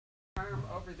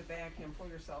over the back and pull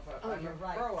yourself up. Oh, I'm you're a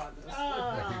right. pro on this.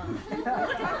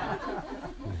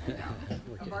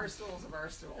 A bar stool's a bar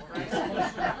stool, right?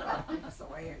 That's the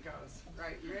way it goes.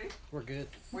 Right, you ready? We're good.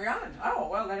 We're on. Oh,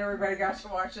 well, then everybody got to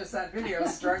watch us on video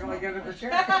struggling into the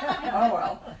chair. Oh,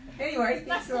 well. Anyway,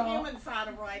 That's thanks you the all. human side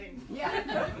of writing.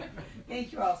 Yeah.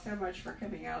 Thank you all so much for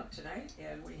coming out tonight.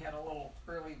 And we had a little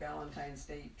early Valentine's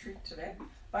Day treat today.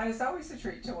 But it's always a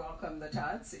treat to welcome the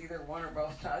Todds, either one or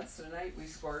both Todds. Tonight we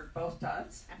scored both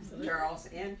Todds, Absolutely. Charles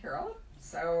and Carolyn.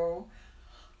 So,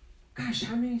 gosh,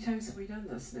 how many times have we done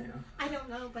this now? I don't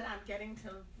know, but I'm getting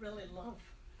to really love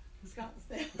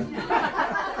Scottsdale.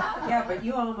 Yeah, but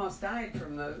you almost died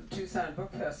from the Tucson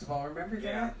Book Festival. Remember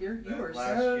that? You were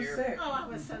so sick. Oh, I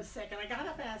was so sick, and I got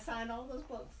up and I signed all those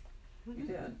books. You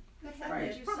did.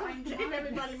 Right. Gave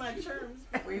everybody my terms.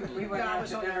 We went out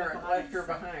to dinner and left her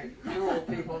behind. Cruel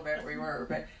people that we were.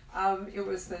 But it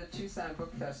was the Tucson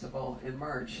Book Festival in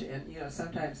March, and you know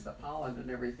sometimes the pollen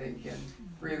and everything can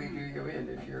really do you in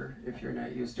if you're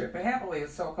not used to it. But happily,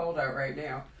 it's so cold out right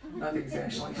now, nothing's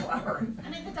actually flowering. I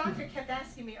mean, the doctor kept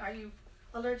asking me, "Are you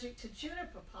allergic to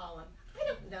juniper pollen?" I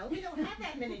don't know. We don't have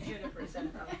that many junipers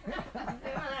in them. And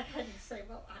I had to say,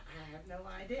 "Well, I have no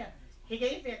idea." He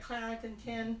gave me a Claritin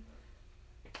 10.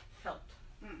 Helped.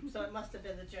 So it must have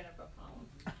been the juniper pollen.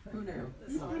 Who knew?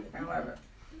 I love it.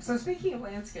 So speaking of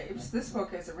landscapes, this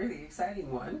book is a really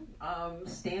exciting one.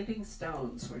 Standing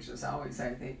Stones, which is always,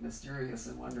 I think, mysterious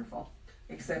and wonderful.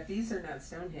 Except these are not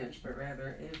Stonehenge, but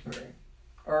rather Avebury.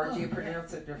 Or do you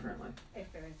pronounce it differently?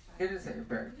 Avebury. It is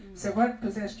Avebury. So what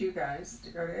possessed you guys to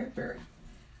go to Avebury?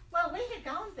 Well, we had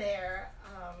gone there.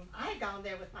 I had gone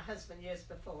there with my husband years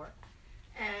before.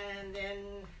 And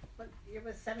then, what year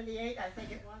was 78? I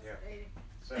think it was. Yeah. 80.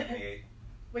 78.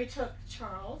 We took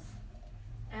Charles,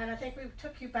 and I think we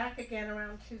took you back again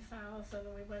around 2000,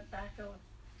 and we went back over.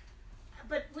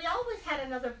 But we always had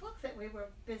another book that we were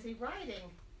busy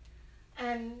writing,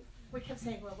 and we kept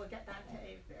saying, well, we'll get back to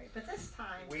Avebury. But this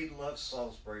time... We love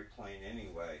Salisbury Plain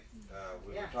anyway.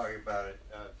 We Yeah. were talking about it.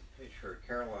 The picture of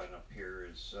Caroline up here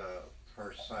is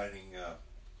her signing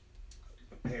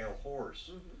The Pale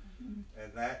Horse.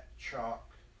 And that chalk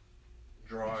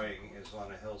drawing is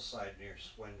on a hillside near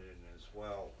Swindon as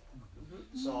well.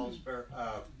 Salisbury,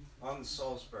 on the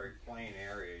Salisbury Plain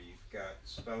area, you've got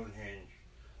Stonehenge,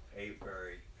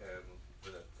 Avebury, and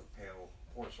the Pale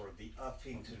Horse, or the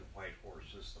Uffington White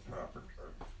Horse is the proper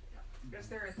term. Is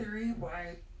there a theory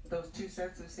why those two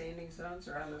sets of standing stones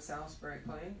are on the Salisbury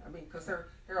Plain? I mean, because there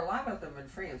are a lot of them in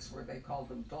France where they called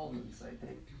them dolmens, I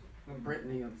think. In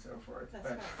Brittany and so forth. That's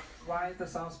but right. why the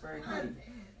Salisbury Plain?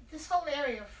 This whole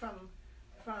area from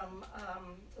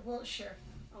Wiltshire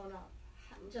on up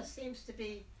just seems to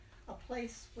be a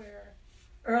place where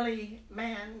early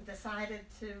man decided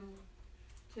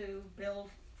to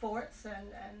build forts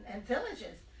and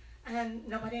villages, and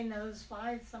nobody knows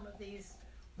why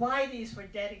these were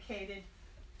dedicated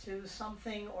to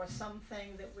something or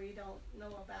something that we don't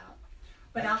know about.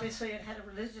 But obviously it had a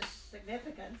religious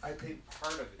significance. I think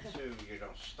part of it too,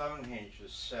 Stonehenge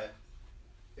is set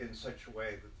in such a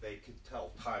way that they could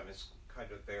tell time. It's kind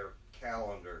of their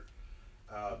calendar,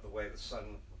 the way the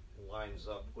sun lines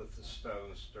up with the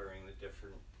stones during the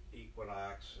different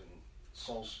equinox and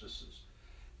solstices.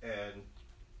 And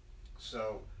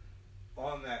so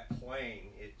on that plain,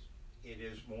 it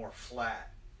is more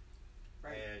flat.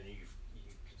 Right. And you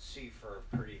can see for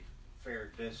a pretty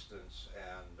fair distance,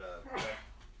 and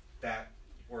that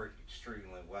worked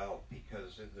extremely well,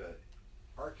 because in the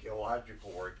archaeological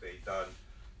work they've done,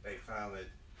 they found that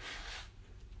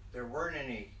there weren't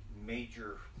any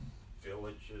major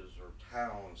villages or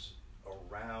towns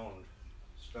around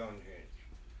Stonehenge.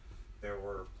 There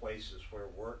were places where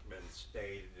workmen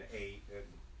stayed and ate and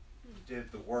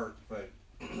did the work, but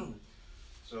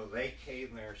so they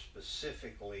came there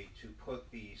specifically to put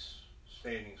these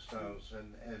standing stones,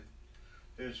 and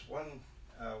there's one,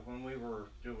 when we were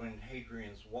doing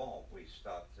Hadrian's Wall, we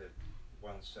stopped at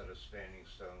one set of standing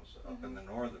stones up in the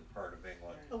northern part of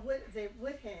England. The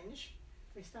Woodhenge,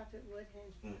 we stopped at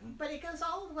Woodhenge. But it goes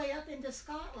all the way up into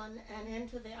Scotland and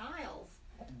into the Isles.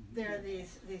 There are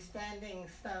these standing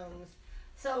stones.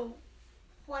 So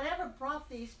whatever brought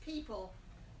these people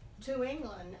to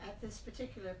England at this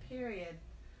particular period,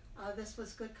 this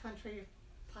was good country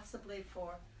possibly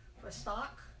for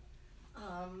stock.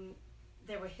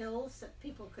 There were hills that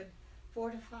people could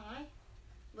fortify,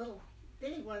 little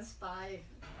bitty ones by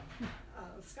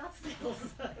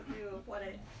Scottsdale's view of what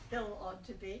a hill ought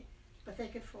to be, but they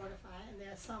could fortify, and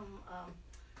there are some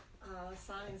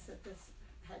signs that this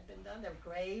had been done. There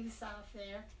were graves out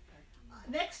there.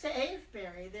 Next to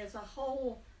Avebury, there's a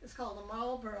whole, it's called the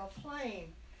Marlborough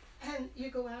Plain, And you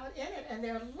go out in it, and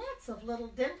there are lots of little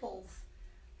dimples.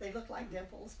 They look like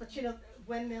dimples, but you know,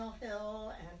 Windmill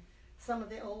Hill and some of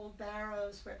the old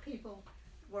barrows where people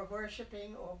were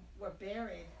worshiping or were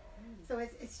buried. So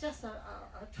it's just a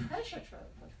treasure trove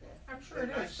of this. I'm sure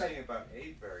The it nice is. thing about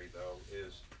Avebury, though,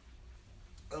 is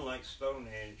unlike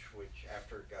Stonehenge, which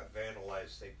after it got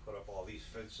vandalized, they put up all these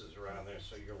fences around there,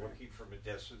 so you're looking from a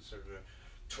distance, there are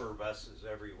tour buses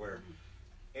everywhere.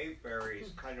 Avebury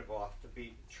is kind of off the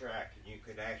beaten track, and you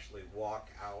could actually walk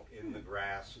out in the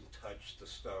grass and touch the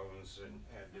stones,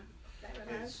 and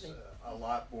it's a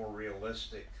lot more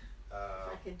realistic.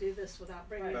 I can do this without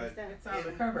bringing But this down. It's on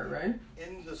the cover, right?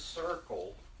 In the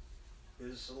circle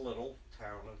is the little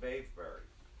town of Avebury.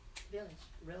 Village,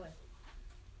 really.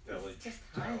 Village. It's just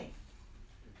town. tiny.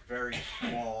 Very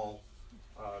small.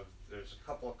 There's a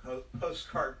couple of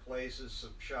postcard places,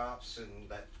 some shops, and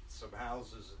some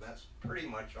houses, and that's pretty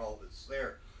much all that's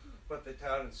there. But the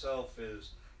town itself is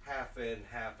half in,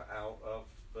 half out of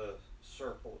the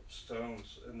circle of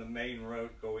stones, and the main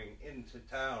road going into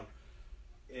town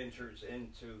enters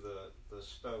into the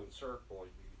stone circle.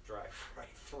 You drive right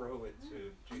through it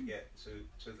to get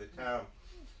to the town.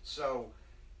 So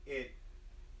it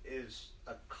is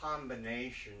a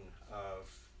combination of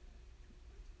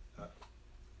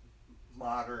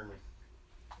modern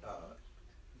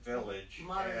village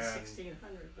Modern and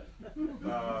 1600, but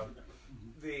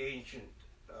the ancient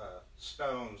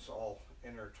stones all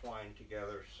intertwined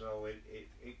together. So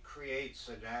it creates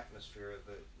an atmosphere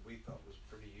that we thought was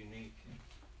pretty unique.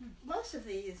 most of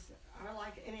these are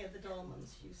like any of the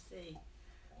dolmens you see.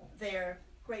 They're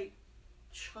great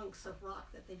chunks of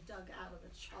rock that they dug out of the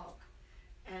chalk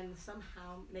and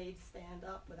somehow made stand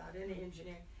up without any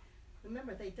engineering.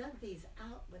 Remember, they dug these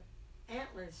out with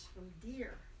antlers from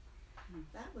deer.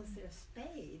 That was their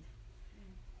spade.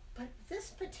 But this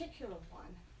particular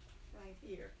one, right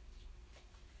here,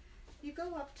 you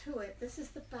go up to it, this is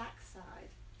the back side.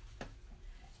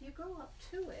 You go up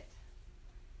to it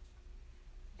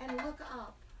and look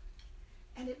up,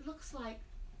 and it looks like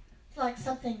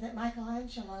something that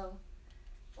Michelangelo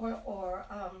or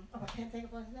I can't think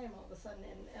of his name all of a sudden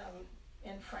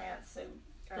in France.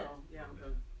 Oh, yeah.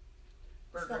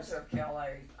 Burgers of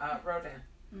Calais. Rodin.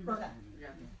 Rodin.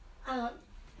 Yeah.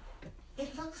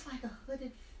 It looks like a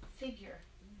hooded figure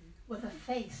with a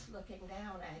face looking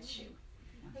down at you,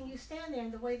 and you stand there,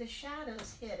 and the way the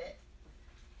shadows hit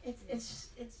it, it's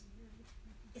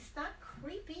not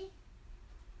creepy,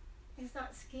 it's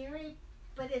not scary,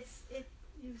 but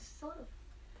you sort of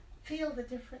feel the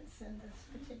difference in this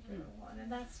particular one,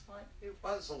 and that's what It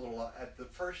was a little, at the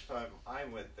first time I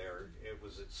went there, it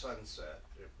was at sunset.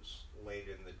 It was late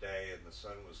in the day and the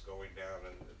sun was going down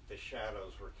and the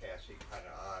shadows were casting kind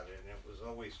of odd, and it was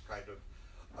always kind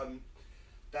of,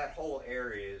 that whole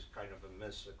area is kind of a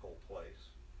mystical place.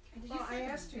 Well, I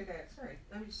asked you that, sorry,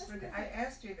 let me just, I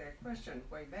asked you that question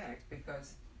way back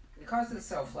because it's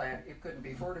so flat, it couldn't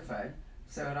be fortified,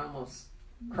 so it almost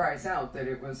cries out that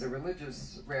it was a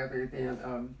religious rather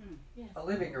than a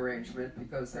living arrangement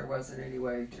because there wasn't any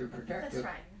way to protect it. That's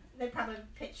right. They probably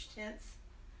pitched tents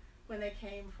when they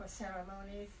came for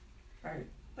ceremonies. Right.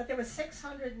 But there were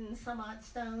 600 and some odd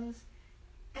stones,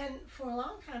 and for a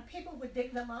long time people would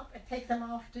dig them up and take them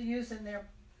off to use in their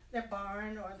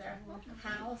barn or their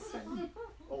house. And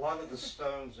A lot of the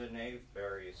stones in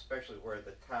Avebury, especially where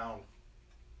the town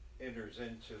enters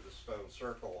into the stone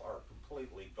circle, are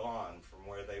completely gone from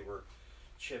where they were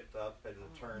chipped up and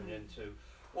turned into.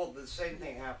 Well, the same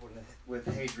thing happened with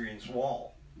Hadrian's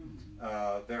Wall.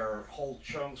 There are whole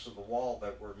chunks of the wall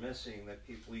that were missing that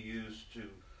people used to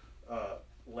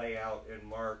lay out and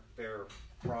mark their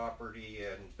property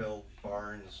and build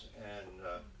barns and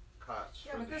cots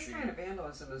Yeah, for but the this sheep. kind of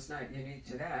vandalism is not unique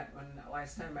to that. When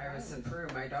last time I was in Peru,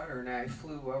 my daughter and I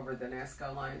flew over the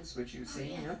Nazca lines, which you've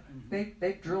seen. You know,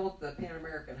 they drilled the Pan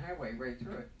American Highway right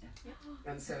through it,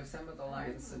 and so some of the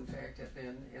lines, in fact, have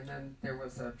been. And then there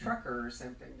was a trucker or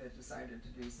something that decided to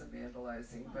do some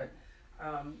vandalizing. But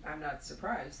I'm not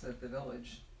surprised that the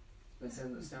village was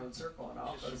in the stone circle and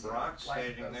all Just those rocks life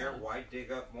standing goes there. on. Why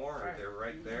dig up more? Right. They're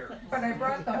right there. But I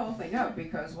brought the whole thing up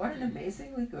because what an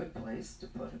amazingly good place to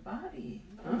put a body.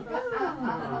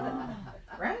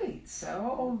 Right,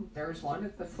 so there's one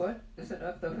at the foot, is it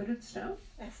of the hooded stone?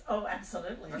 yes, oh,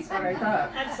 absolutely. That's what I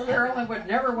thought. Absolutely. Carolyn would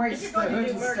never If waste you're the going to do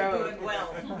hooded murder, do stone. it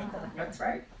well. That's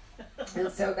right.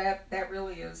 And so that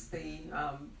really is the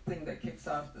thing that kicks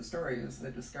off the story, is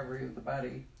the discovery of the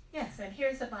body. Yes, and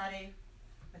here's a body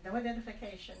with no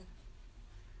identification.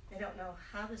 They don't know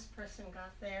how this person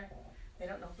got there. They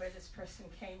don't know where this person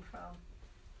came from.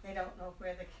 They don't know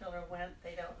where the killer went.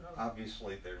 They don't know.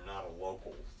 Obviously, they're not a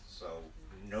local, so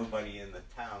nobody in the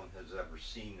town has ever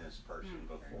seen this person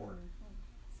before.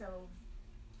 So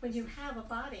when you have a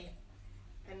body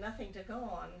and nothing to go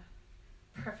on,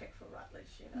 perfect for Rutledge,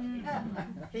 you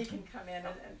know. He can come in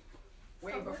and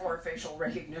Way before facial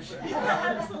recognition.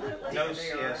 absolutely. No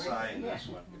CSI in this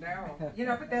one. No. You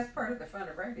know, but that's part of the fun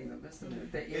of writing them, isn't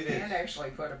it? That you It can is. actually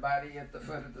put a body at the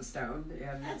foot of the stone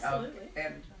Absolutely.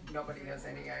 and nobody has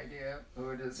any idea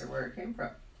who it is or where it came from.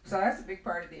 So that's a big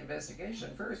part of the investigation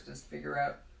first, is to figure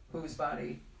out whose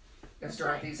body, as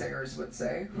Dorothy Sayers would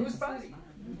say, whose body?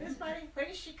 Whose body? Where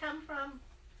did she come from?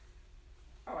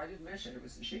 Oh, I didn't mention it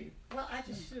was a she. Well, I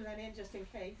just threw that in just in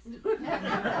case.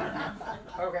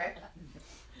 Okay.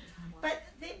 But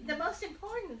the most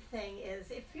important thing is,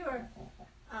 if you're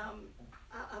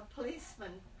a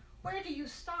policeman, where do you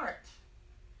start?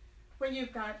 When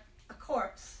you've got a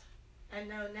corpse and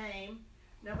no name,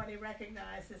 nobody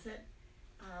recognizes it.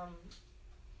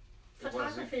 It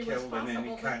wasn't Photography was killed in any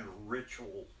possible, kind of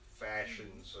ritual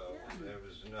fashion, so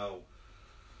Yeah.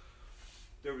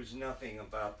 there was nothing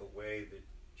about the way that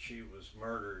she was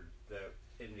murdered that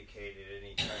indicated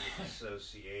any kind of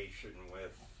association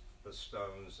with the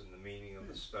stones and the meaning of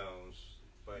the stones.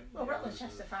 But Well, you know, Rutledge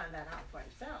has to find that out for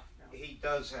himself. No? he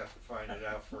does have to find it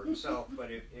out for himself,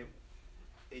 but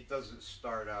it doesn't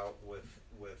start out with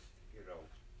you know,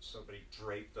 somebody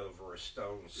draped over a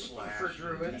stone slashed For in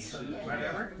druids pieces. and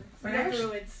whatever. But No actually,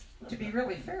 druids. to be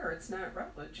really fair, it's not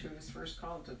Rutledge who was first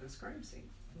called to this crime scene.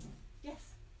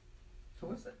 Yes. Who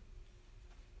was it?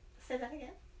 Say that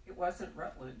again. It wasn't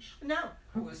Rutledge No.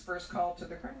 who was first called to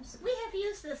the crime scene. We have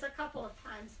used this a couple of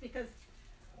times because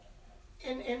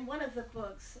in one of the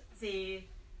books, the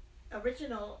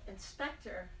original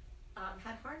inspector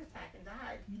had a heart attack and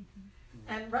died.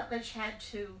 And Rutledge had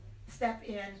to step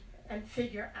in and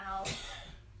figure out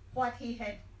what he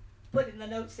had put in the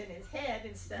notes in his head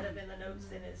instead of in the notes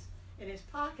in his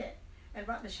pocket. And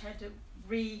Rutledge had to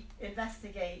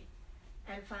re-investigate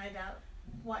and find out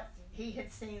what he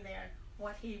had seen there,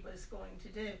 what he was going to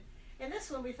do. In this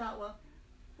one we thought, well,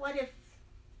 what if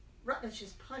Rutledge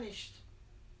is punished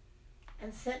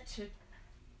and sent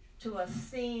to a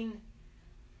scene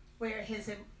where his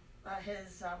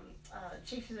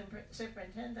chief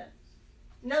superintendent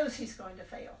knows he's going to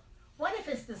fail? What if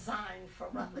it's designed for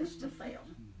Rutledge to fail?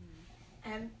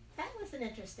 And that was an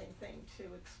interesting thing to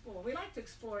explore. We like to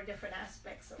explore different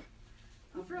aspects of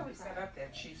You've really set up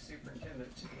that chief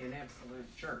superintendent to be an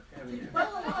absolute jerk, haven't you?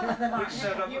 Well, a lot of them are. We've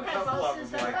set up You a have couple of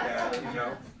bosses them like that, are- you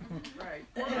know. Right.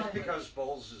 Just because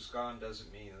Bowles is gone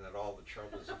doesn't mean that all the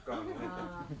troubles have gone with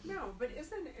it. No, but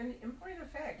isn't, in point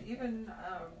of fact, even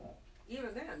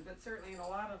then, but certainly in a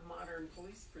lot of modern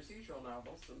police procedural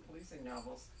novels and policing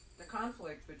novels, the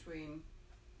conflict between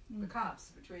the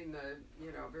cops, between the,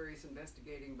 you know, various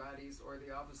investigating bodies or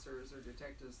the officers or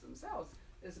detectives themselves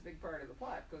is a big part of the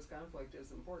plot, because conflict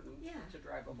is important to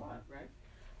drive a plot, right?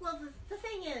 Well, the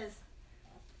thing is,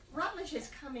 Rutledge is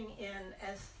coming in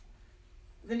as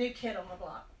the new kid on the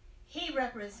block. He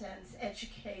represents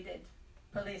educated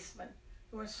policemen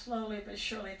who are slowly but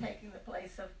surely taking the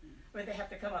place of where they have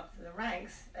to come up to the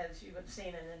ranks, as you have seen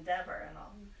in Endeavor and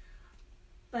all.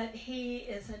 But he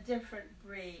is a different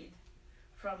breed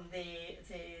from the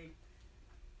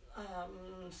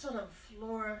sort of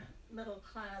lower middle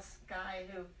class guy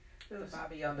who's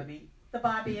Bobby on the beat. the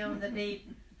Bobby on the beat,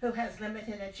 who has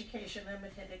limited education,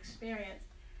 limited experience,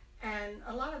 and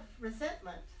a lot of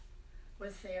resentment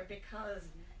was there because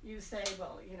you say,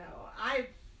 well, you know, I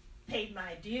paid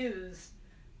my dues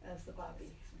as the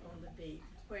Bobby on the beat,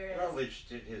 whereas Rutledge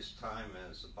did his time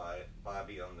as a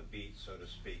Bobby on the beat, so to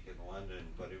speak, in London,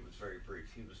 but it was very brief.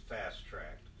 He was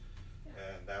fast-tracked,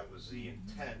 and that was the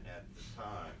intent at the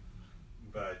time.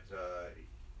 But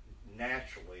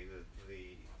naturally,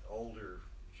 the older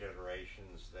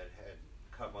generations that had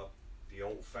come up the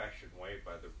old-fashioned way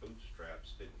by their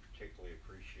bootstraps didn't particularly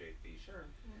appreciate these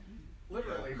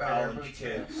Literally young by our college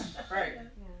bootstraps. kids. Right.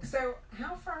 So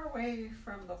how far away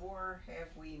from the war have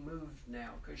we moved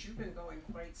now? Because you've been going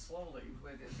quite slowly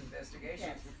with this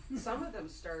investigation. Yes. Some of them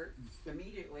start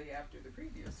immediately after the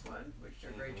previous one, which to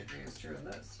a great degree is true in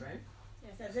this, right?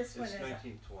 yes, and this one It's is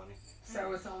 1920.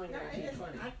 So it's only no, it isn't.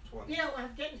 1920. You know, I'm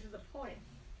getting to the point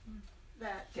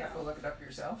that You have to look it up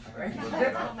yourself, right? Look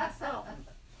it up. myself.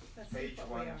 Let's see Page what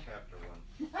we 1, are. chapter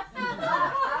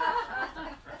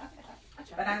 1.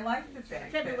 But I like the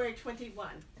fact that, February 21.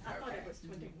 I thought Okay. it was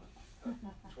 21.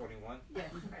 21? Yes.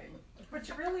 right. But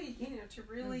to really, you know, to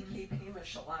really keep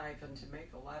Hamish alive and to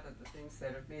make a lot of the things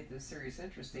that have made this series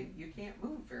interesting, you can't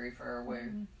move very far away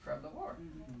from the war.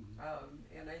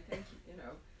 And I think, you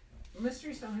know,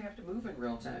 mysteries don't have to move in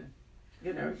real time.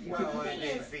 You know, you Well, can,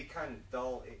 it'd be kind of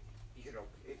dull,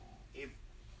 if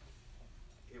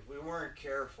we weren't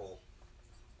careful.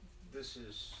 This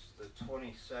is the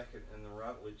 22nd in the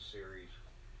Rutledge series,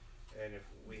 and if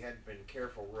we hadn't been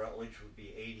careful, Rutledge would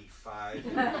be 85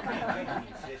 in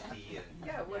 1950. And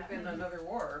yeah, it would have been another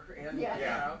war, and you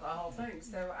know, the whole thing.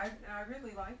 So I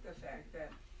really like the fact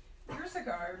that years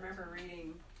ago I remember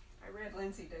I read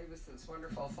Lindsay Davis's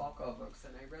wonderful Falco books,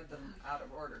 and I read them out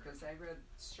of order because I read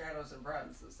Shadows and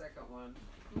Bronze, the second one,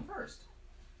 first.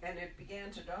 And it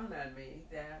began to dawn on me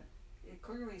that it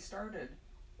clearly started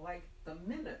like the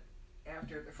minute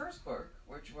after the first book,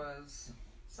 which was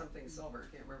Something Silver,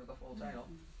 I can't remember the full title,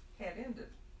 had ended.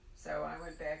 So I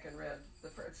went back and read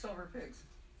Silver Pigs.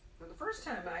 And the first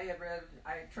time I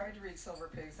tried to read Silver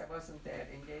Pigs, I wasn't that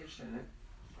engaged in it.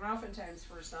 And oftentimes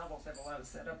first novels have a lot of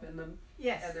setup in them,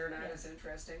 and they're not as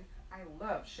interesting. I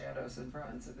love Shadows and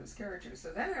Bronze of this character.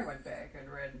 So then I went back and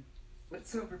read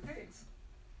Silver Pigs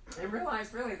and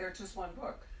realized really they're just one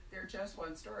book. They're just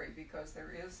one story because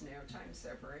there is now time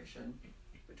separation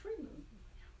between them,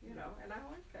 you know, and I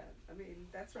like that. I mean,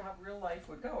 that's how real life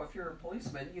would go. If you're a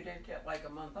policeman, you didn't get like a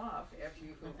month off after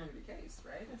you conclude a case,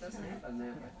 right? It doesn't happen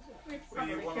that way. well,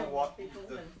 you want to walk.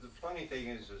 The funny thing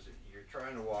is that you're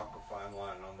trying to walk a fine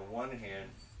line. On the one hand,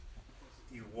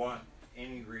 you want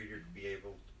any reader to be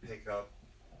able to pick up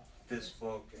this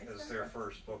book as their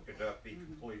first book and not be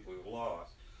completely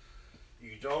lost.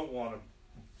 You don't want to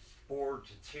bore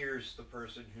to tears the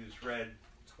person who's read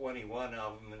 21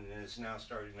 of them and is now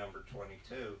starting number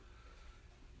 22.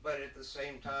 But at the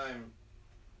same time,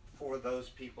 for those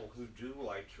people who do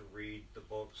like to read the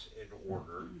books in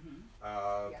order,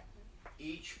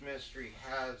 each mystery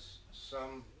has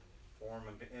some form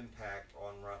of impact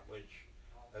on Rutledge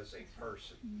as a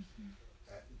person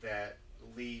that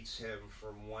leads him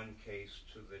from one case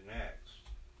to the next.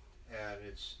 And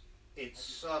it's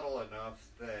subtle enough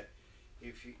that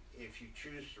if you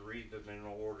choose to read them in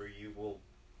order, you will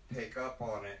pick up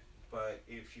on it. But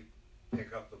if you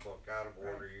pick up the book out of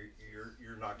order,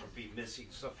 you're not going to be missing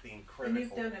something critical. And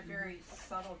you've done a very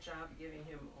subtle job giving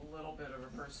him a little bit of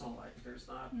a personal life. There's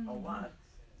not a lot.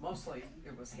 Mostly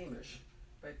it was Hamish.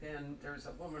 But then there's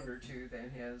a woman or two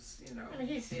that has, you know, I mean,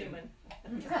 he's human.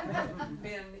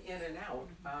 been in and out.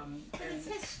 But it's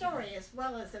his story as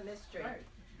well as a mystery. Right.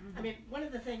 I mean, one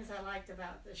of the things I liked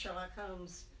about the Sherlock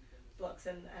Holmes books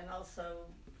and also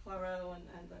Poirot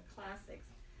and the classics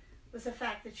was the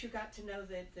fact that you got to know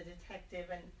the detective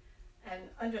and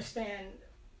understand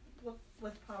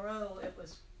with Poirot it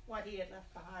was what he had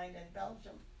left behind in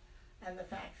Belgium and the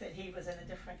fact that he was in a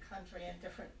different country and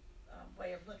different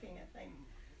way of looking at things.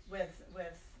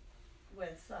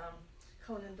 With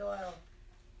Conan Doyle,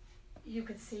 you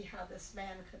could see how this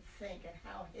man could think and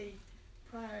how he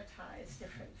prioritized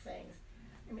different things.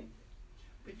 I mean,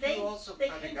 but they you also came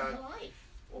kind to of got, life.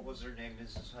 what was her name,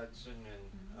 Mrs. Hudson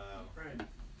and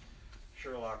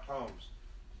Sherlock Holmes.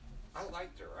 I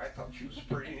liked her. I thought she was a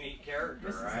pretty neat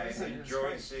character. I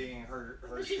enjoyed seeing her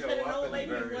She's show been an up old in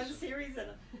lady in one various. series and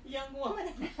a young woman.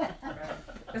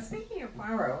 But speaking of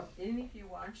Poirot, any of you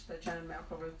watched the John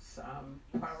Malkovich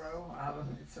Poirot?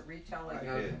 It's a retelling I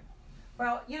of. did.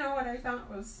 Well, you know what I thought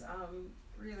was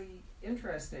really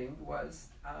interesting was,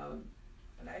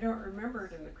 and I don't remember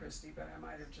it in the Christie, but I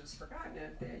might have just forgotten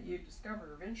it, that you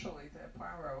discover eventually that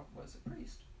Poirot was a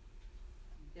priest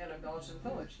in a Belgian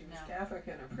village. He was Catholic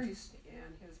and a priest,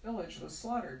 and his village was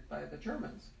slaughtered by the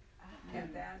Germans.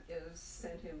 And that is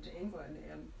sent him to England.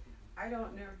 And I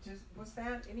don't know, was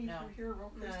that any of you here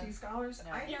real Christie scholars?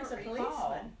 No. I He was don't a recall.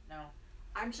 policeman. No.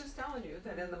 I'm just telling you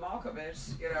that in the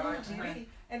Malkovich, you know, on TV,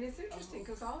 and it's interesting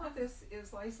because all of this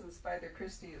is licensed by the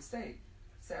Christie estate,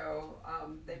 so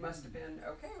they must have been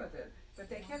okay with it. But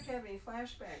they kept having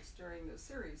flashbacks during the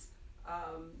series,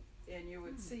 and you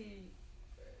would see,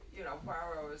 you know,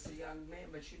 Poirot as a young man,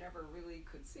 but you never really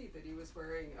could see that he was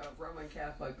wearing a Roman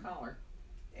Catholic collar,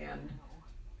 and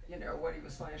you know what he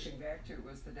was flashing back to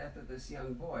was the death of this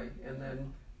young boy, and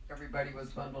then everybody was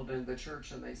bundled into the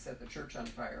church and they set the church on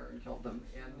fire and killed them.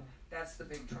 And that's the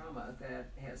big trauma that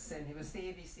has sent him. It's the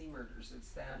ABC murders. It's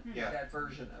that that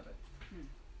version of it.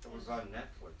 It was on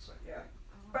Netflix, I think. Yeah.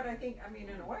 But I think, I mean,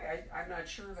 in a way, I'm not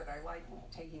sure that I like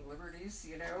taking liberties,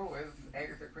 you know, with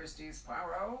Agatha Christie's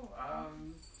Poirot.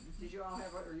 Did you all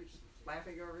have what, are you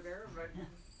laughing over there? But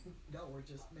No, we're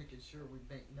just making sure we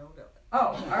make note of it.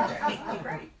 oh, okay,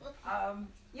 great.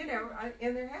 You know,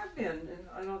 and there have been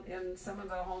in some of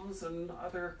the Holmes and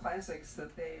other classics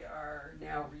that they are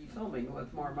now refilming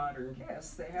with more modern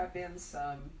casts. There have been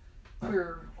some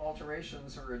clear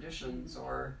alterations or additions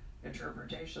or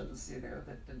interpretations, you know,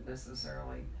 that didn't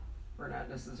necessarily were not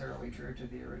necessarily true to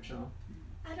the original.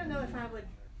 I don't know if I would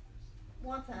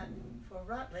want that for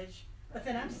Rutledge, but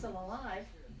then I'm still alive.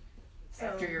 So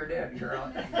After you're dead,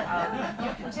 girl. You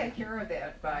can take care of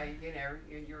that by, you know,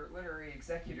 your literary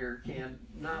executor can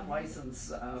not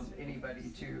license anybody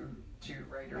to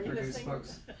write or Are you produce listening?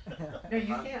 books. No, you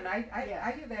can.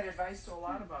 I give that advice to a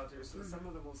lot of authors. So some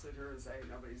of them will sit here and say,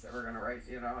 nobody's ever going to write,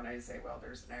 you know, and I say, well,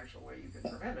 there's an actual way you can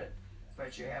prevent it,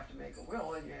 but you have to make a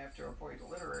will and you have to appoint a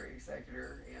literary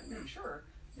executor and make sure,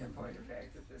 in point of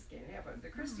fact, that this can't happen. The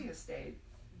Christie estate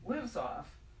lives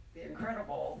off the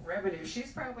incredible revenue.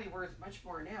 She's probably worth much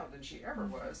more now than she ever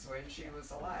was when she was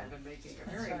alive and making a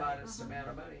very modest amount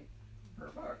of money per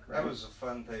book. Right? That was a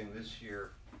fun thing this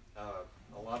year.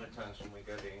 A lot of times when we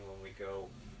go to England, we go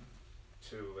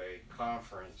to a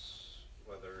conference,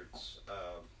 whether it's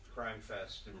Crime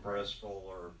Fest in Bristol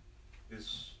or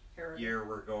this year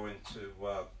we're going to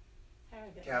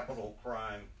Capital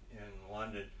Crime in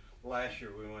London. Last year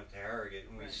we went to Harrogate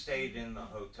and we stayed in the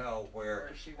hotel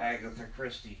where Agatha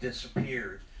Christie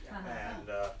disappeared. And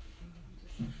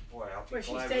boy, I'll be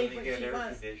glad when they get air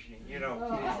conditioning. You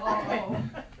know,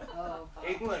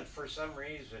 England, for some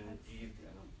reason,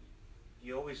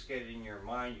 you always get in your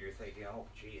mind, you're thinking, oh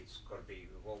gee, it's going to be,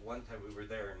 well, one time we were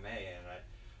there in May and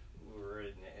we were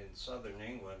in southern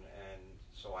England, and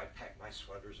so I packed my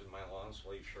sweaters and my long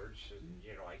sleeve shirts, and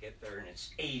you know, I get there and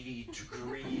it's 80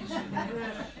 degrees and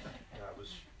I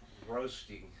was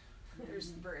roasting. There's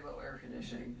very little air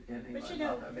conditioning in England, But you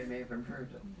know, although they may have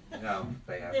improved it. No,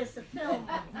 they haven't. there's a film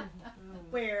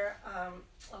where,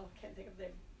 can't think of the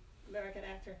American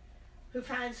actor, who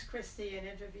finds Christie and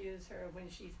interviews her when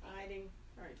she's hiding.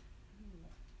 Right.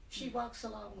 She walks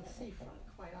along the seafront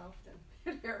quite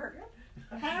often. Harrogate?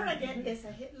 Harrogate is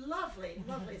a lovely,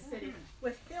 lovely city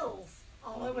with hills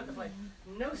all over the place.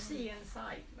 No sea in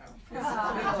sight. No. It's in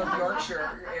the middle of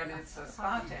Yorkshire, and it's a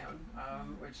spa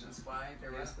town, which is why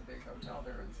there was the big hotel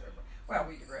there and so forth. Well,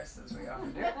 we digress as we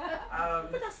often do.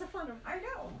 But that's the fun of I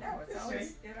know. No, it's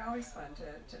always fun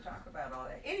to talk about all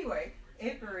that. Anyway,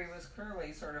 Avebury was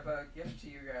clearly sort of a gift to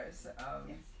you guys.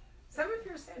 Yes. Some of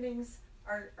your settings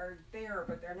are there,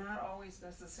 but they're not always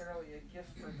necessarily a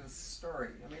gift for the story.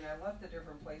 I mean, I love the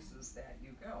different places that you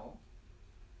go,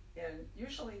 and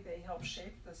usually they help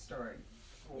shape the story.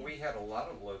 Well, we had a lot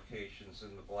of locations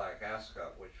in the Black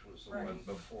Ascot, which was the one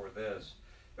before this.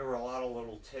 There were a lot of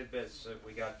little tidbits that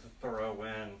we got to throw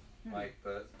in, like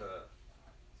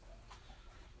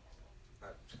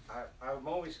I'm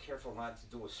always careful not to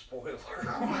do a spoiler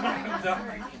when I'm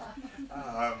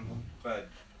done. But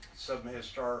some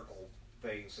historical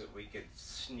things that we could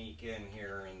sneak in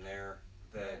here and there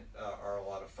that are a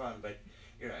lot of fun. But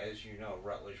you know, as you know,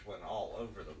 Rutledge went all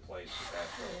over the place at that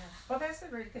point. Well, that's the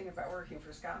great thing about working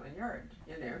for Scotland Yard,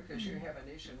 you know, because you have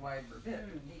a nationwide forbid,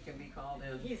 and he can be called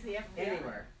in He's the FBI.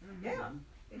 anywhere. Yeah,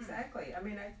 exactly. I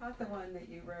mean, I thought the one that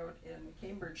you wrote in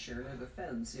Cambridgeshire near the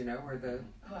Fens, you know, where the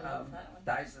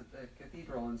dies at the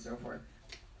cathedral and so forth,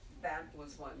 that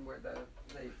was one where the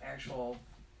actual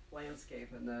landscape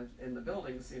and the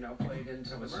buildings, you know, played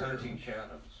into It was the murder. Hunting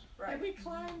Shadows. Right. And we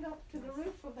climbed up to the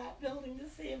roof of that building to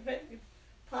see if it was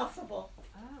possible.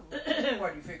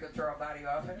 What, you think you could throw a body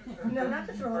off it? No, not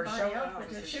to throw Or a body show- off, oh, but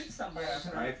to it's- shoot somebody.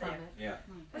 Yeah, Right? from it. Yeah.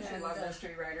 Don't you And, love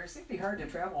mystery writers? It'd be hard to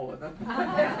travel with them. We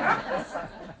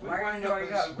Why are wind you up going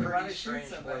in up? some We want pretty to shoot strange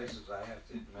somebody. places, I have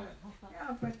to admit.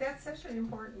 Yeah, but that's such an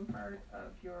important part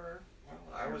of your.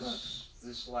 I was,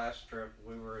 this last trip,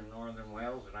 we were in northern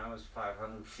Wales and I was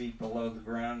 500 feet below the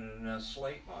ground in a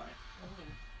slate mine.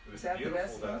 It was Is that the beautiful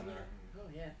best down one? there. Oh,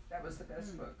 yeah. That was the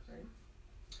best book, right?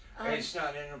 It's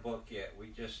not in a book yet, we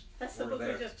just That's the were book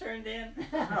there. we just turned in.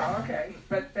 Oh, okay.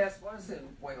 But best was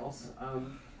in Wales. A book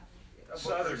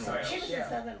Southern or something. Wales. She was in Yeah.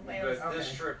 Southern Wales. But this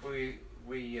Okay. trip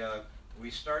we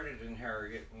started in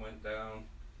Harrogate and went down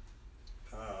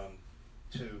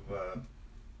to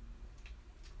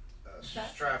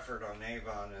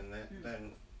Stratford-on-Avon and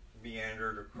then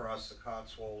meandered across the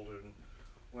Cotswold and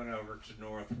went over to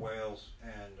North Wales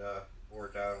and we're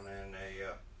down in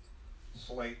a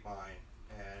slate mine,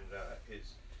 and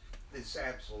it's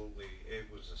absolutely, it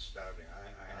was astounding.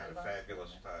 I had a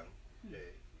fabulous time, you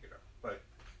know, but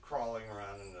crawling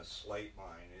around in a slate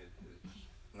mine is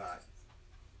not,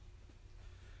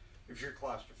 if you're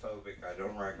claustrophobic, I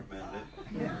don't recommend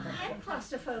it. I'm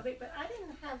claustrophobic, but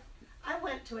I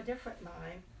went to a different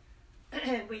mine,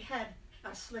 and we had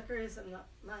our slickers and the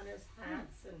miners'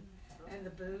 hats and the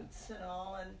boots and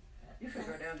all, and You could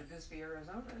go down to Bisbee,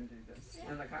 Arizona and do this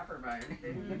in the copper mine. Have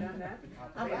you done that?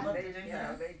 I would love to do You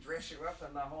know, they dress you up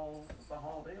in the whole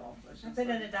deal. It's I've just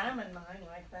been in like- a diamond mine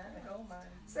like that, a gold mine.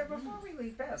 So before we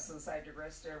leave Bess, since I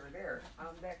digressed over there,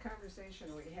 that conversation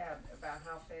we had about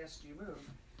how fast you move,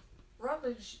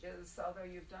 Rutledge is, although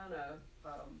you've done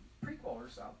a prequel or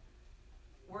so,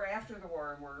 we're after the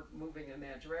war and we're moving in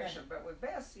that direction. But with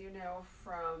Bess, you know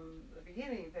from the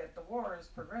beginning that the war is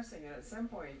progressing and at some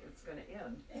point it's going to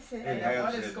end. And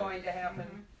what is going to happen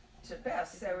to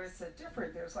Bess? So it's a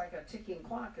different, there's like a ticking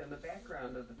clock in the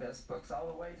background of the Bess books all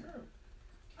the way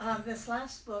through. This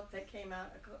last book that came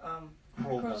out,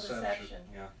 Cruel Cruel Deception. Deception.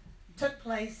 Yeah. took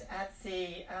place at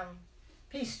the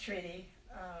peace treaty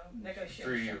negotiations.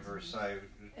 Treaty of Versailles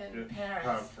in Paris.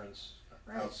 conference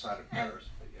Right. outside of And Paris.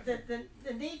 But yeah.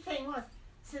 The neat thing was,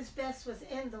 since Bess was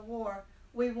in the war,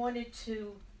 we wanted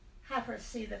to have her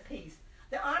see the peace.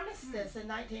 The armistice in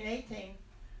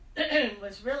 1918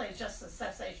 was really just a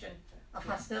cessation of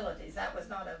hostilities. That was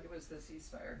not a It was the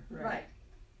ceasefire. right.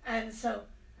 And so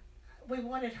we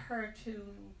wanted her to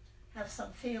have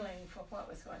some feeling for what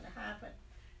was going to happen.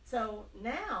 So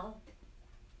now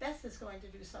Bess is going to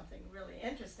do something really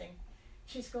interesting.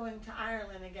 She's going to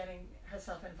Ireland and getting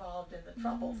herself involved in the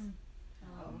Troubles.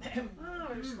 Oh,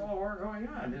 there's no war going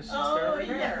on. It's just Oh, over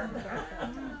yeah.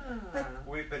 there.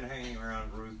 We've been hanging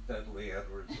around Ruth Dudley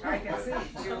Edwards. a I little can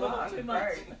bit. see, too long. Too much.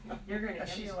 Right. You're going to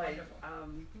She's emulate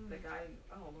wonderful. the guy,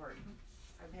 oh Lord,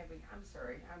 I'm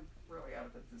sorry, I'm really out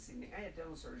of it this evening. I had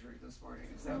dental surgery this morning,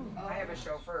 so I have a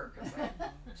chauffeur because I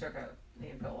took a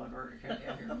pain pill in order to come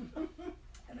down here.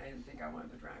 And I didn't think I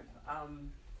wanted to drive.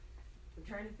 I'm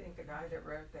trying to think, the guy that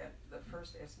wrote the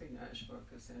first espionage book,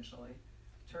 essentially,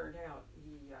 turned out,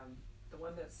 the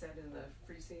one that's set in the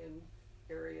Frisian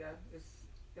area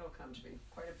it'll come to me,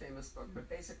 quite a famous book, but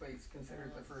basically it's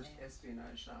considered the first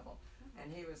espionage novel.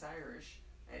 And he was Irish,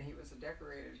 and he was a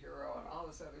decorated hero and all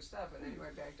this other stuff, and then he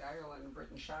went back to Ireland and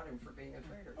Britain shot him for being a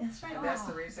traitor. That's right. And that's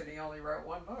the reason he only wrote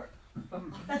one book.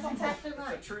 That's exactly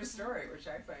right. It's a true story, which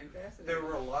I find fascinating. There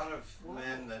were a lot of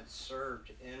men that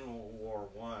served in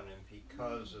World War I, and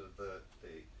because of the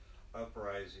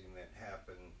uprising that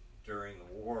happened during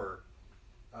the war,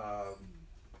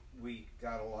 we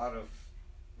got a lot of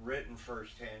written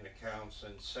first-hand accounts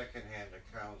and second-hand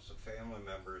accounts of family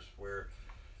members where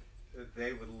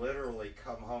they would literally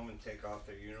come home and take off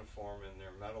their uniform and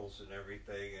their medals and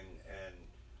everything and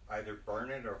either burn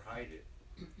it or hide it.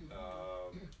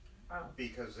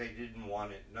 Because they didn't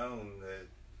want it known that,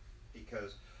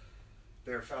 because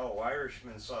their fellow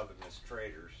Irishmen saw them as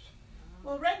traitors.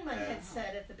 Well, Redmond had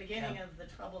said at the beginning of the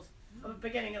Troubles,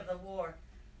 beginning of the war,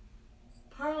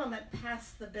 Parliament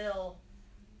passed the bill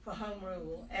for Home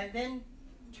Rule and then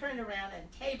turned around and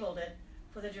tabled it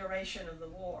for the duration of the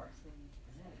war.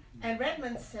 And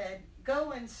Redmond said,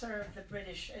 go and serve the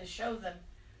British and show them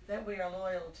that we are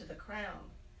loyal to the crown.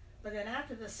 But then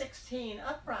after the 16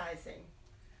 uprising,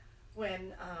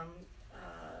 when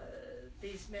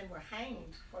these men were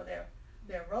hanged for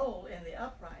their role in the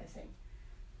uprising,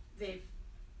 the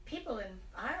people in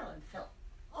Ireland felt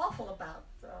awful about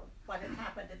what had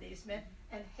happened to these men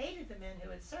and hated the men who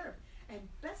had served. And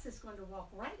Bess is going to walk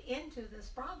right into this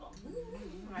problem,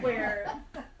 where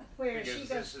Because she goes.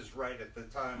 this is right at the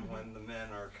time when the men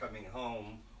are coming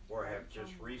home or have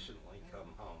just recently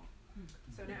come home.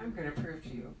 So now I'm going to prove to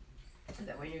you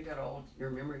that when you get old, your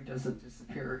memory doesn't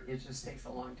disappear. It just takes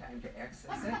a long time to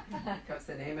access it, because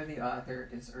the name of the author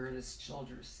is Ernest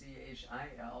Childers,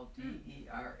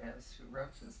 Childers, who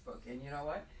wrote this book. And you know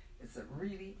what? It's a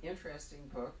really interesting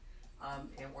book.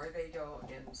 And where they go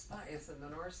is in the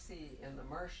North Sea, in the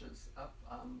marshes up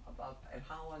above at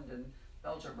Holland and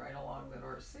Belgium, right along the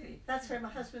North Sea. That's where my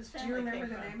husband's Do family you remember came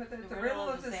the from. name of it? The The Riddle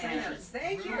of the Sands.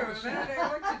 Thank you. The minute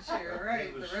I looked at you, right?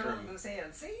 It The was Riddle from- of the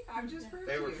Sands. See, I'm just proving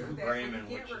They to were you from that Bremen, when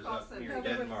you can't which is recall up something, near with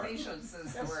Denmark. patience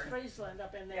is the That's word. Friesland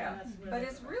up in there. Yeah, And that's really but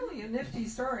it's good. really a nifty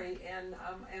story, and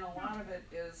a lot of it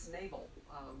is naval,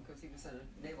 because he was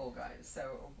a naval guy.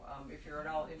 So if you're at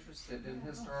all interested in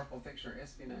historical fiction or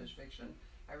espionage fiction,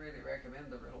 I really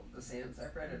recommend The Riddle of the Sands.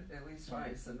 I've read it at least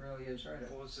twice and really enjoyed it.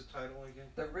 What was the title again?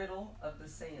 The Riddle of the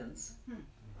Sands.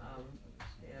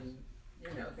 And, you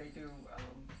know, they do,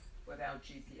 without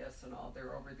GPS and all,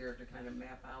 they're over there to kind of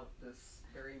map out this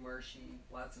very marshy,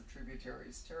 lots of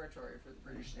tributaries territory for the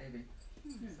British Navy.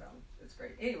 So it's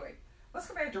great. Anyway, let's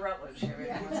go back to Rutledge.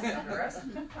 Let's get the rest.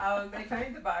 They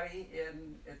find the body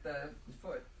at the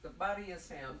foot. The body is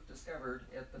discovered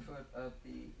at the foot of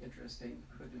the interesting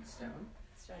hooded stone.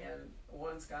 That's right. And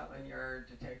one Scotland Yard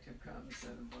detective comes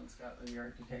and one Scotland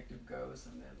Yard detective goes,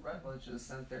 and then Rutledge is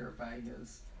sent there by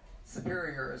his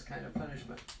superior as kind of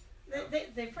punishment.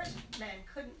 The first man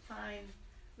couldn't find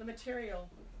the material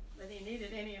that he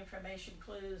needed, any information,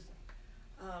 clues,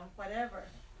 whatever,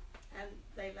 and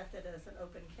they left it as an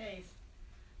open case.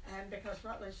 And because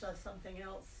Rutledge does something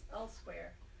else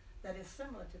elsewhere that is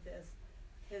similar to this,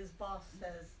 his boss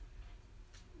says,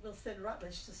 we'll send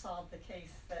Rutledge to solve the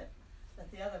case that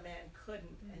the other man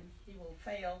couldn't, and he will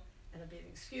fail, and it'll be an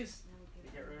excuse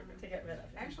to get rid of him.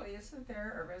 Actually, isn't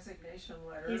there a resignation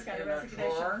letter He's got a in resignation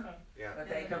drawer from, Yeah. that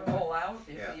they in can the drawer. pull out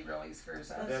if Yeah. he really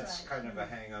screws up? That's That's right. kind of a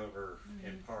hangover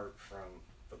in part from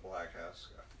the Black House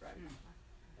guy. Right.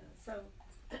 So,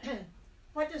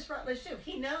 what does Rutledge do?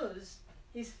 He knows,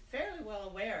 he's fairly well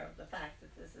aware of the fact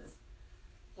that this is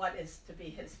what is to be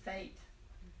his fate.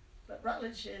 But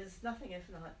Rutledge is nothing if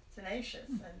not tenacious,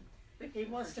 and he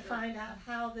wants to find out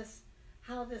how this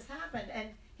happened, and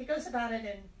he goes about it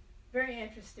in very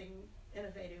interesting,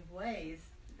 innovative ways.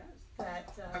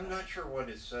 That I'm not sure what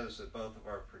it says that both of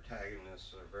our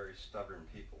protagonists are very stubborn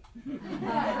people.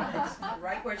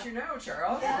 Write what you know,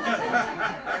 Charles.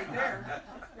 Right there.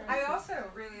 I also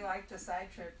really like the side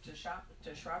trip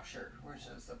to Shropshire, which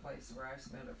is a place where I've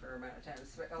spent a fair amount of time.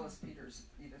 Ellis Peters,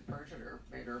 Edith Pergeter,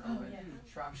 made her home in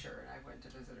Shropshire, and I went to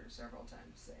visit her several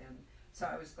times. And so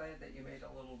I was glad that you made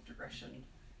a little digression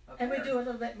up and there. we do a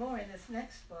little bit more in this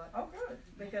next book. Oh, good.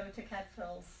 We go to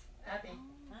Cadfield's Abbey.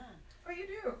 Oh, you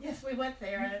do? Yes, we went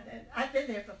there, and I've been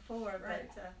there before, Right.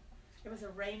 but it was a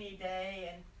rainy day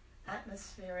and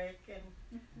atmospheric,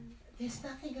 and there's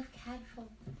nothing of Cadfield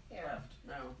there. Left.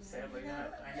 No, sadly No,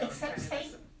 not. I know. except it's kind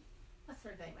of Saint- What's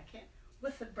her name? I can't.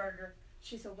 Withenberger.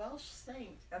 She's a Welsh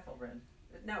saint. Ethelred.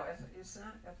 No, it's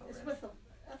not Ethelred. It's with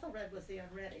Ethelred was the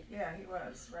unready. Yeah, he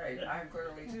was, right. I'm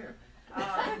clearly too.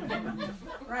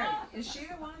 Right. Is she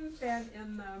the one that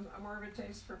in A Morbid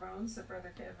Taste for Bones that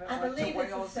Brother Cadfael I went to believe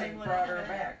it's the Wales same and one. brought her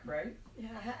back, right?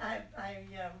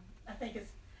 Yeah, I think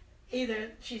it's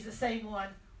either she's the same one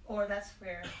or that's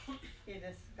where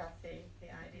Edith got the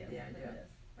idea. The that idea. it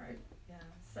is. Right. Yeah.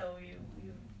 So you.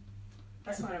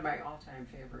 That's one of my all-time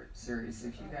favorite series.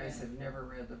 If you guys have never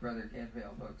read the Brother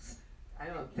Cadfael books, I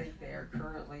don't think they are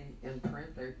currently in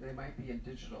print. They might be in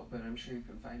digital, but I'm sure you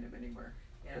can find them anywhere.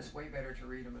 And it's way better to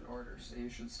read them in order, so you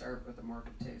should start with A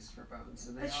Morbid Taste for Bones.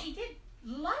 And they But all, she did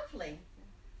lovely,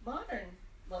 modern.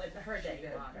 Well, in her she day,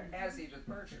 did, modern. as Edith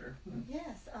Pergeter.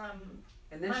 Yes.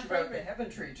 And then My she wrote favorite. the Heaven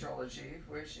Tree trilogy,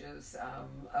 which is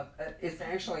it's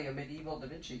actually a medieval Da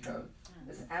Vinci Code.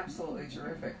 It's absolutely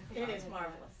terrific. It is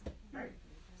marvelous. Right.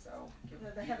 So give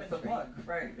The Heaven the Tree. plug,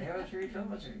 right? The Heaven Tree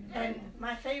trilogy. And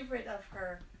my favorite of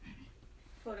her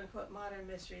quote unquote modern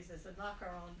mysteries is The Knocker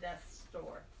on Death's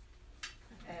Door.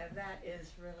 And that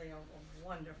is really a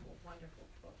wonderful, wonderful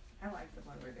book. I like the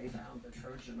one where they found the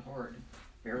Trojan horde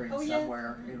buried Oh, yeah.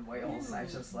 somewhere in Wales. I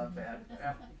just love that.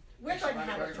 Yeah. We're Actually, going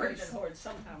to one have of a our Trojan greats. horde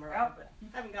sometime or Well, other,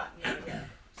 but haven't gotten there yet.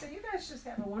 So you guys just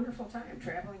have a wonderful time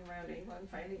traveling around England,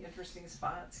 finding interesting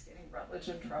spots, getting Rutledge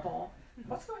in trouble.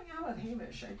 What's going on with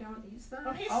Hamish? He's not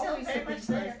Oh, he's still always very a much big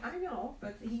there. I know,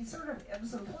 but he sort of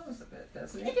ebbs and flows a bit,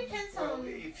 doesn't he? It depends Well, on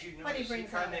if you what he notice, brings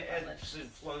kind out of in Rutledge. ebbs and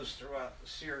flows throughout the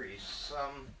series.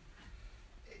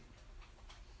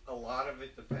 A lot of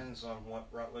it depends on what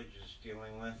Rutledge is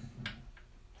dealing with,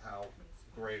 how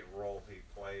great a role he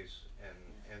plays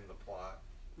in the plot.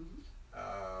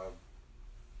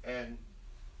 And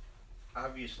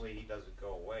obviously he doesn't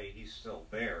go away, he's still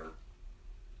there.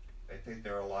 I think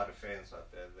there are a lot of fans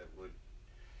out there that would,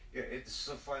 yeah, it's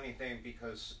a funny thing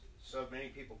because so many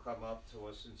people come up to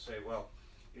us and say, well,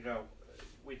 you know,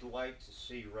 we'd like to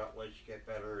see Rutledge get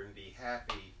better and be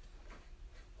happy.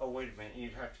 Oh, wait a minute,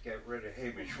 you'd have to get rid of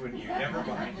Hamish, wouldn't you? Never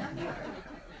mind.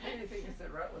 I didn't think it's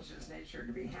in Rutledge's nature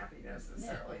to be happy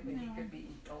necessarily, but he could be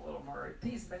a little more at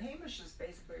peace. But Hamish just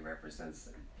basically represents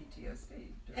PTSD.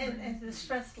 and the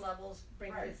stress levels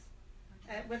bring Right.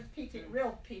 this, with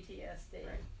real PTSD,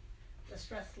 Right. the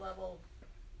stress level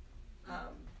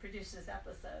produces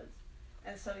episodes,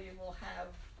 and so you will have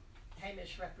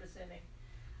Hamish representing.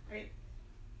 I mean,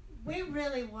 we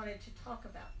really wanted to talk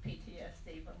about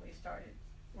PTSD when we started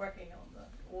working on the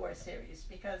war series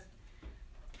because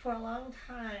for a long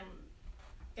time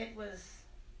it was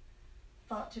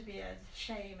thought to be a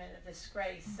shame and a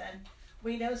disgrace, and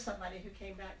we know somebody who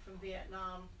came back from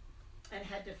Vietnam and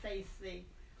had to face the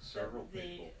Several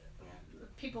people. the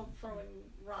people throwing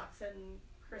rocks and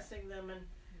cursing them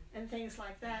and things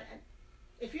like that. And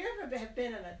if you ever have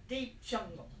been in a deep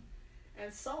jungle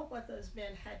and saw what those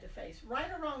men had to face, right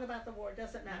or wrong about the war,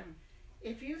 doesn't matter.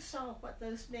 If you saw what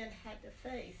those men had to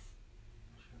face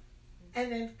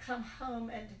and then come home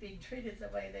and to be treated the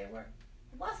way they were,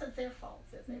 it wasn't their fault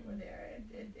that they were there.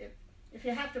 If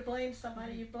you have to blame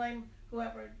somebody, you blame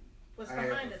whoever was I have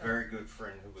behind a it very all. good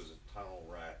friend who was a tunnel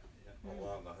rat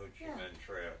along the Ho Chi Minh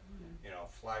Trail. You know,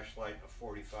 flashlight and a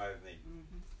 45, and they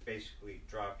basically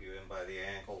drop you in by the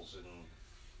ankles and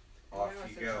off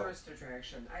It's you a go. tourist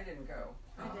attraction. I didn't go.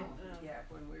 I didn't. Yeah,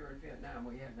 when we were in Vietnam,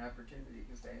 we had an opportunity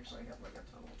because they actually had like a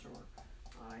tunnel tour.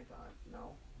 I thought,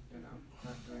 no,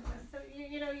 not doing that. So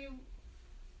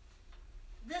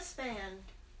this band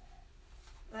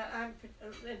that I'm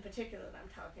in particular that I'm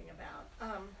talking about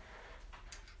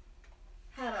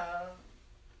had a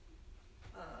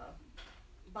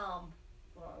bomb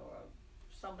or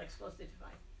some explosive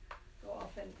device go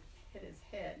off and hit his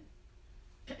head.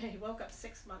 He woke up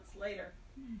 6 months later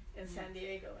in San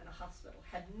Diego in a hospital.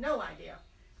 Had no idea.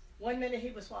 1 minute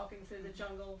he was walking through the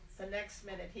jungle, the next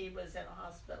minute he was in a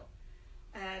hospital.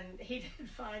 And he didn't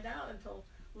find out until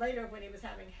later when he was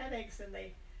having headaches, and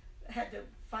they had to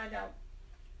find out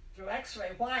through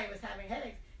x-ray why he was having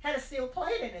headaches. Had a steel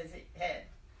plate in his head.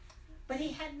 But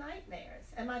he had nightmares.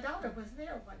 And my daughter was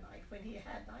there one night when he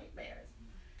had nightmares.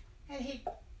 And he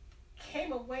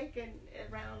came awake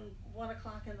around 1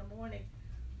 o'clock in the morning,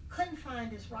 couldn't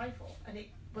find his rifle. And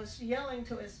he was yelling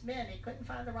to his men. He couldn't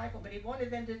find the rifle, but he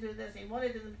wanted them to do this. He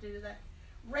wanted them to do that.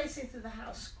 Racing through the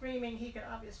house, screaming. He could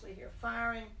obviously hear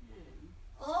firing.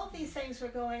 All these things were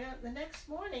going on. The next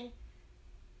morning,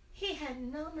 he had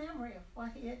no memory of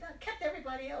what he had done. Kept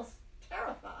everybody else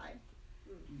terrified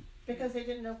because they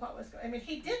didn't know what was going on. I mean,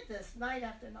 he did this night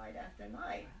after night after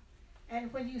night.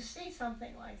 And when you see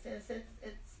something like this,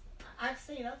 it's I've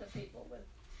seen other people with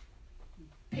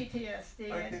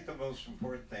PTSD. I think the most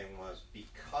important thing was,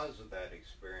 because of that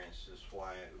experience, is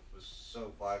why it was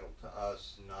so vital to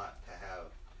us not to have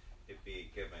it be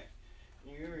a gimmick.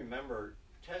 You remember,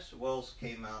 Tessa Wells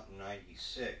came out in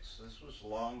 '96. This was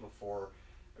long before.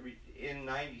 I mean, in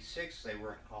 '96 they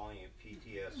weren't calling it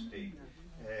PTSD,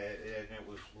 and it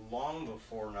was long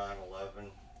before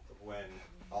 9/11 when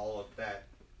all of that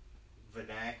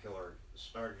vernacular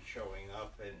started showing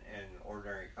up in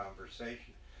ordinary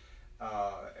conversation.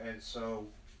 And so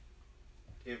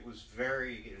it was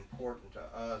very important to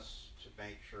us to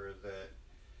make sure that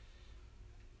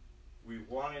we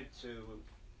wanted to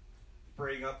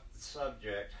bring up the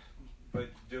subject, but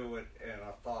do it in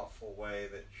a thoughtful way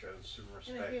that shows some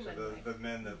respect to the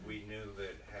men that we knew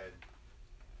that had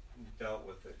dealt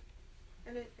with it.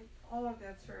 And all of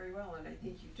that's very well, and I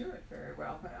think you do it very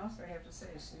well, but I also have to say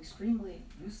it's an extremely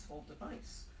useful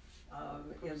device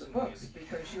in the books,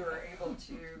 because you are able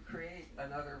to create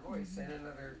another voice and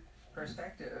another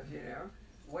perspective,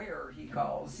 where he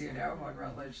calls, when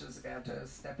Rutledge is about to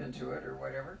step into it or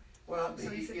whatever. Well, so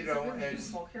he's a really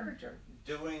useful character.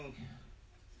 Doing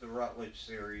the Rutledge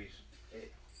series,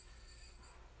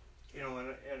 in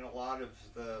a lot of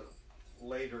the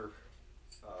later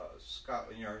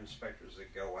Scotland Yard inspectors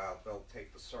that go out, they'll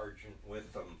take the sergeant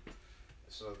with them,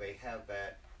 so they have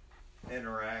that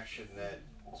interaction that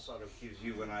sort of gives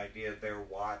you an idea. They're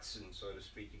Watson, so to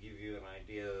speak, to give you an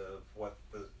idea of what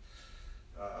the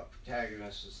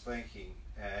protagonist is thinking.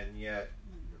 And yet,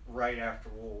 right after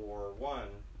World War I,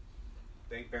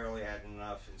 they barely had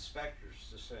enough inspectors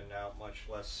to send out, much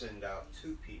less send out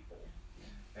 2 people.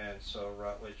 And so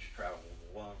Rutledge traveled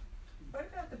alone. What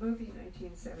about the movie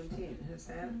 1917? Is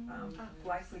that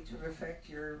likely to affect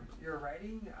your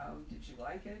writing? Did you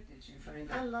like it? Did you find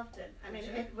it? I loved it. I mean,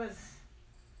 it was...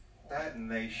 That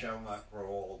and They Shall Not Grow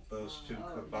Old, those two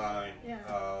combined.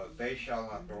 Yeah. They Shall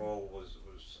Not Grow Old was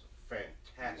a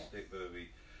fantastic movie.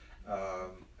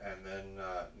 And then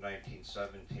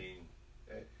 1917.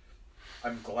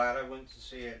 I'm glad I went to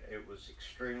see it. It was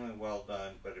extremely well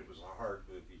done, but it was a hard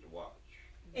movie to watch.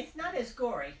 It's not as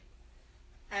gory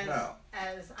as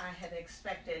I had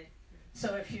expected.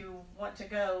 So if you want to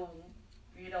go,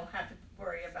 you don't have to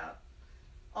worry about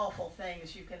awful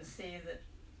things. You can see that,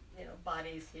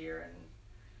 bodies here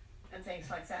and things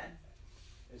like that.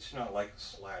 It's not like a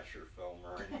slasher film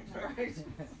or anything. Right.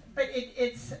 But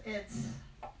it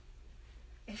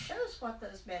shows what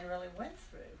those men really went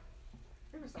through.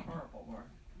 It was a horrible war.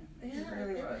 Yeah, It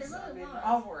really it was. really I mean, was.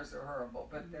 all wars are horrible,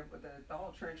 but the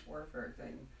whole trench warfare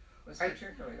thing was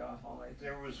particularly awful.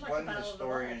 There was Like one Battle of the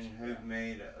historian Bulge. who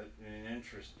made an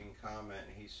interesting comment.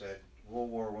 He said, World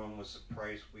War I was the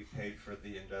price we paid for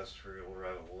the Industrial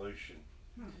Revolution,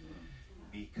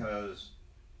 because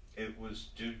it was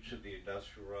due to the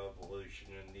Industrial Revolution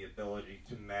and the ability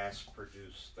to mass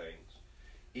produce things.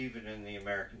 Even in the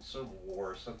American Civil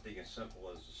War, something as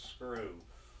simple as a screw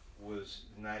was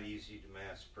not easy to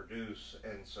mass produce,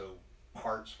 and so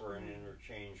parts were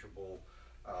interchangeable.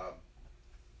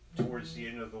 Towards the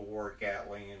end of the war,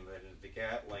 Gatling invented the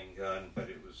Gatling gun, but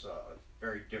it was a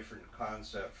very different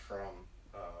concept from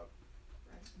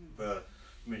the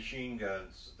machine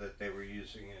guns that they were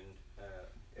using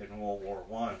in World War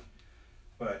I.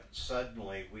 But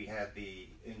suddenly we had the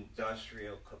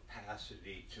industrial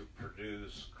capacity to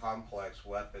produce complex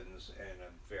weapons in a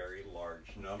very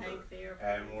large number,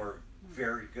 and we're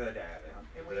very good at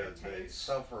it. The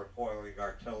self-recoiling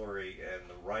artillery and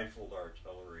the rifled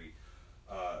artillery,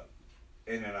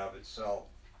 in and of itself,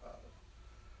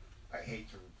 I hate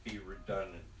to be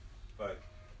redundant, but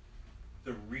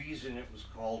the reason it was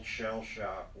called shell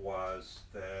shock was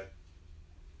that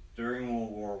during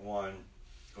World War I,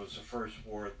 it was the first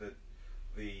war that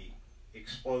the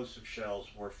explosive shells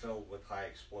were filled with high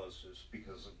explosives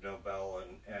because of Nobel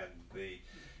and the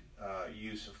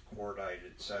use of cordite,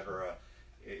 etc.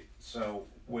 So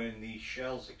when these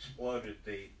shells exploded,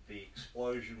 the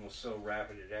explosion was so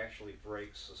rapid it actually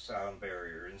breaks the sound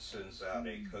barrier and sends out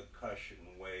a concussion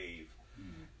wave.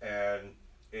 And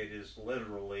it is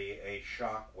literally a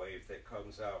shock wave that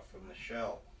comes out from the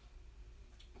shell.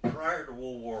 Prior to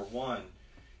World War I,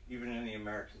 even in the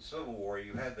American Civil War,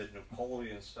 you had the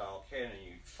Napoleon-style cannon.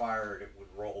 You'd fire it, it would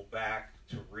roll back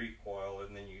to recoil,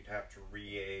 and then you'd have to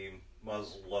re-aim,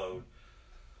 muzzle load.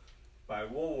 By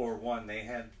World War I, they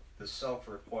had the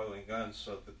self-recoiling gun,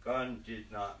 so the gun did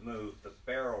not move. The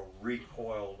barrel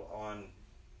recoiled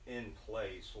in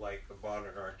place like the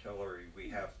modern artillery we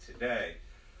have today.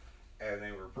 And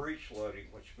they were breech loading,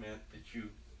 which meant that you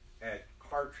had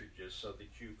cartridges so that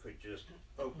you could just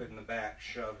open the back,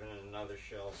 shove in another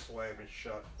shell, slam it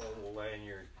shut, pull the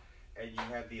lanyard, and you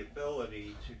had the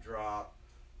ability to drop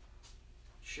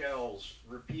shells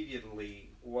repeatedly,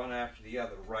 one after the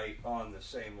other, right on the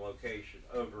same location,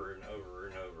 over and over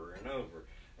and over and over.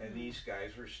 And these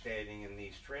guys were standing in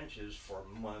these trenches for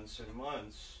months and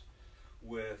months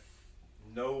with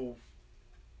no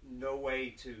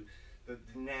way to. The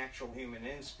natural human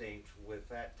instinct with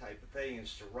that type of thing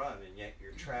is to run, and yet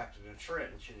you're trapped in a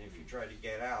trench, and if you try to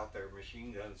get out, there are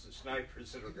machine guns and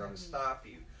snipers that are going to stop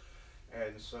you.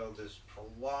 And so this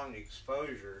prolonged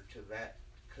exposure to that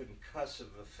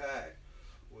concussive effect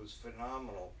was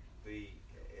phenomenal.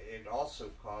 It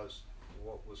also caused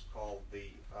what was called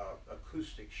the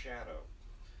acoustic shadow,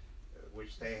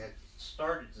 which they had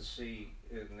started to see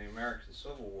in the American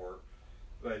Civil War,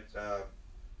 but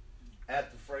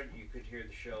at the front you could hear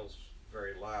the shells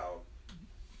very loud,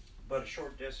 but a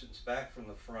short distance back from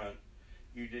the front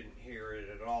you didn't hear it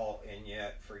at all, and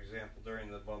yet, for example,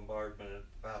 during the bombardment at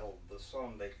the Battle of the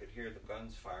Somme, they could hear the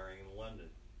guns firing in London.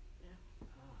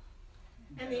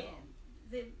 Yeah. And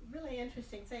the really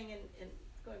interesting thing, in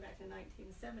going back to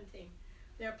 1917,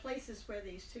 there are places where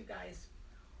these two guys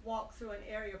walk through an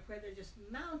area where there are just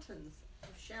mountains of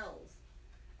shells,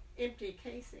 empty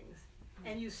casings.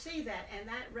 And you see that, and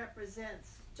that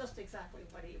represents just exactly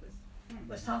what he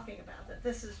was talking about, that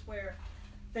this is where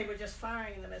they were just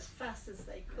firing them as fast as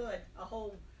they could, a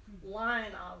whole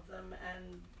line of them,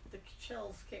 and the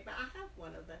shells came back. I have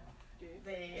one of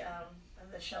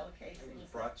the shell casings. It was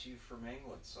brought to you from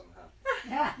England somehow.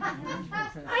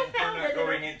 I found We're not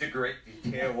going into great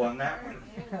detail on that one.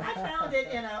 I found it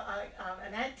in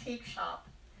an antique shop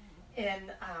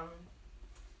in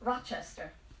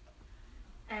Rochester.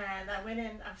 And I went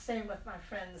in, I'm staying with my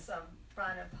friends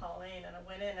Brian and Pauline, and I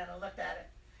went in and I looked at it.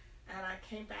 And I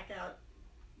came back out.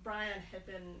 Brian had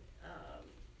been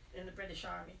in the British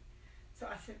Army. So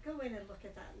I said, go in and look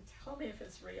at that and tell me if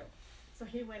it's real. So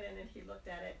he went in and he looked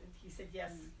at it and he said,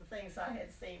 yes, the things I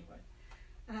had seen were.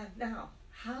 And I said, now,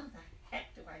 how the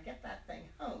heck do I get that thing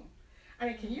home? I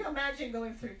mean, can you imagine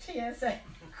going through TSA?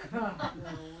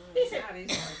 He said,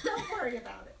 don't worry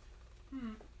about it.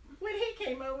 When he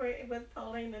came over with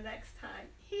Pauline the next time,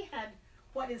 he had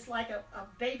what is like a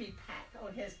baby pack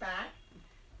on his back,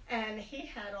 and he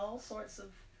had all sorts of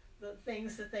the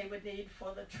things that they would need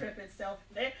for the trip itself.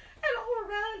 And all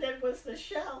around it was the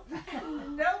shell.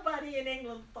 And nobody in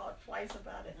England thought twice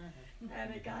about it.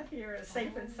 And it got here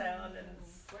safe and sound. And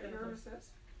what year was this?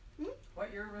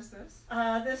 What year was this?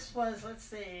 This was, let's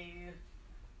see,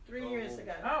 3 years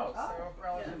ago. Oh, so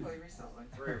relatively recently.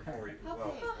 3 or 4 years,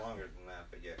 well, longer than that,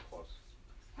 but yeah, close.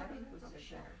 How big was the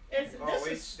shell?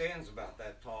 It stands about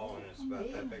that tall and it's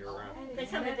about that big around. They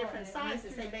come in different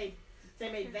sizes.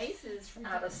 They made vases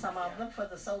out of some of them for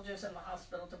the soldiers in the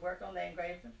hospital to work on. They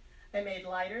engraved them. They made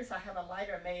lighters. I have a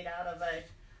lighter made out of a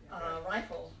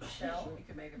rifle shell. You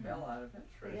can make a bell out of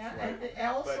it. Yeah, and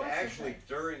all sorts but of actually, things.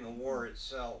 during the war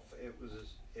itself, it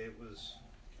was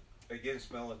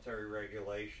against military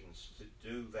regulations to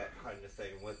do that kind of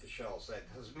thing with the shells. That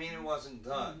doesn't mean it wasn't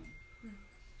done,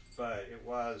 but it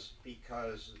was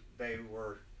because they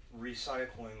were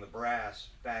recycling the brass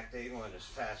back to England as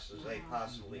fast as they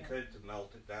possibly could to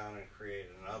melt it down and create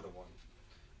another one.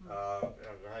 I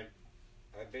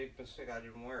made a mistake. I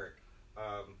didn't wear it.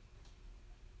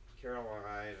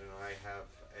 Caroline and I have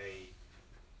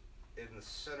in the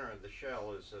center of the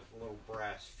shell is a little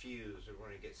brass fuse, and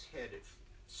when it gets hit, it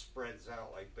spreads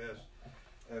out like this.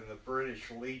 And the British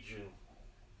Legion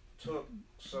took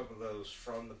some of those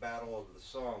from the Battle of the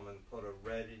Somme and put a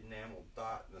red enamel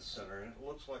dot in the center, and it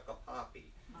looks like a poppy.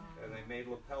 And they made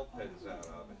lapel pins out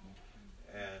of it.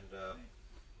 And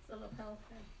The lapel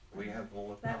pin. we have the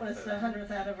lapel That was pin. the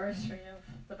 100th anniversary of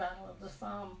the Battle of the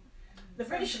Somme. The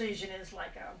British Legion is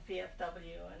like a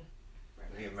VFW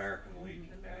and The American Legion.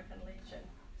 the American Legion.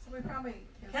 So we probably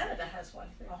Canada has one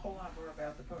too. a whole lot more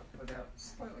about the book without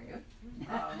spoiling it.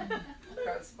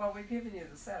 Because, well, we've given you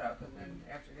the setup, and then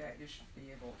after that you should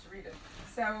be able to read it.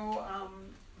 So,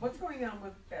 what's going on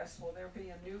with Bess? Will there be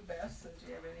a new Bess, and do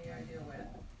you have any idea when?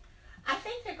 I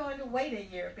think they're going to wait a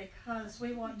year because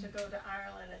we want to go to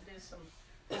Ireland and do some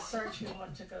research. We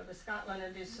want to go to Scotland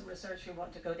and do some research. We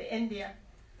want to go to India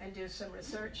and do some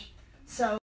research. So